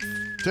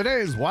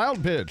Today's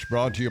Wild Pitch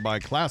brought to you by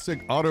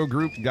Classic Auto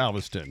Group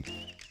Galveston.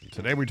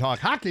 Today we talk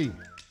hockey.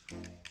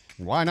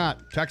 Why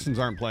not? Texans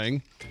aren't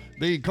playing.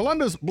 The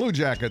Columbus Blue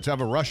Jackets have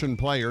a Russian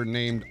player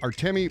named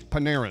Artemy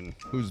Panarin,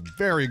 who's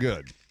very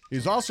good.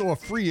 He's also a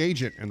free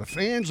agent, and the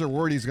fans are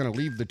worried he's going to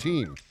leave the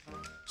team.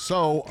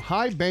 So,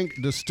 High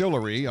Bank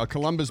Distillery, a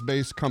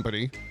Columbus-based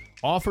company,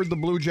 offered the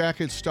Blue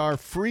Jackets star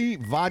free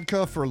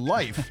vodka for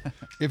life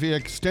if he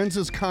extends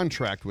his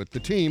contract with the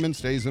team and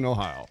stays in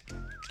Ohio.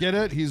 Get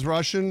it? He's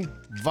Russian.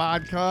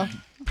 Vodka.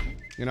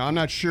 You know, I'm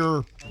not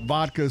sure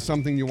vodka is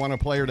something you want a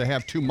player to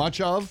have too much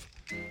of.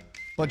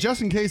 But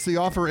just in case the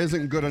offer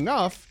isn't good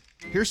enough,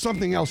 here's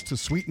something else to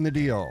sweeten the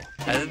deal.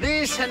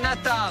 This is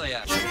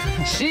Natalia.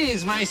 She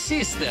is my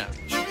sister.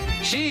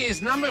 She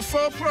is number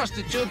 4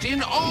 prostitute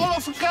in all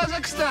of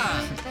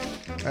Kazakhstan.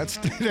 That's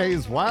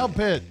today's Wild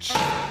Pitch.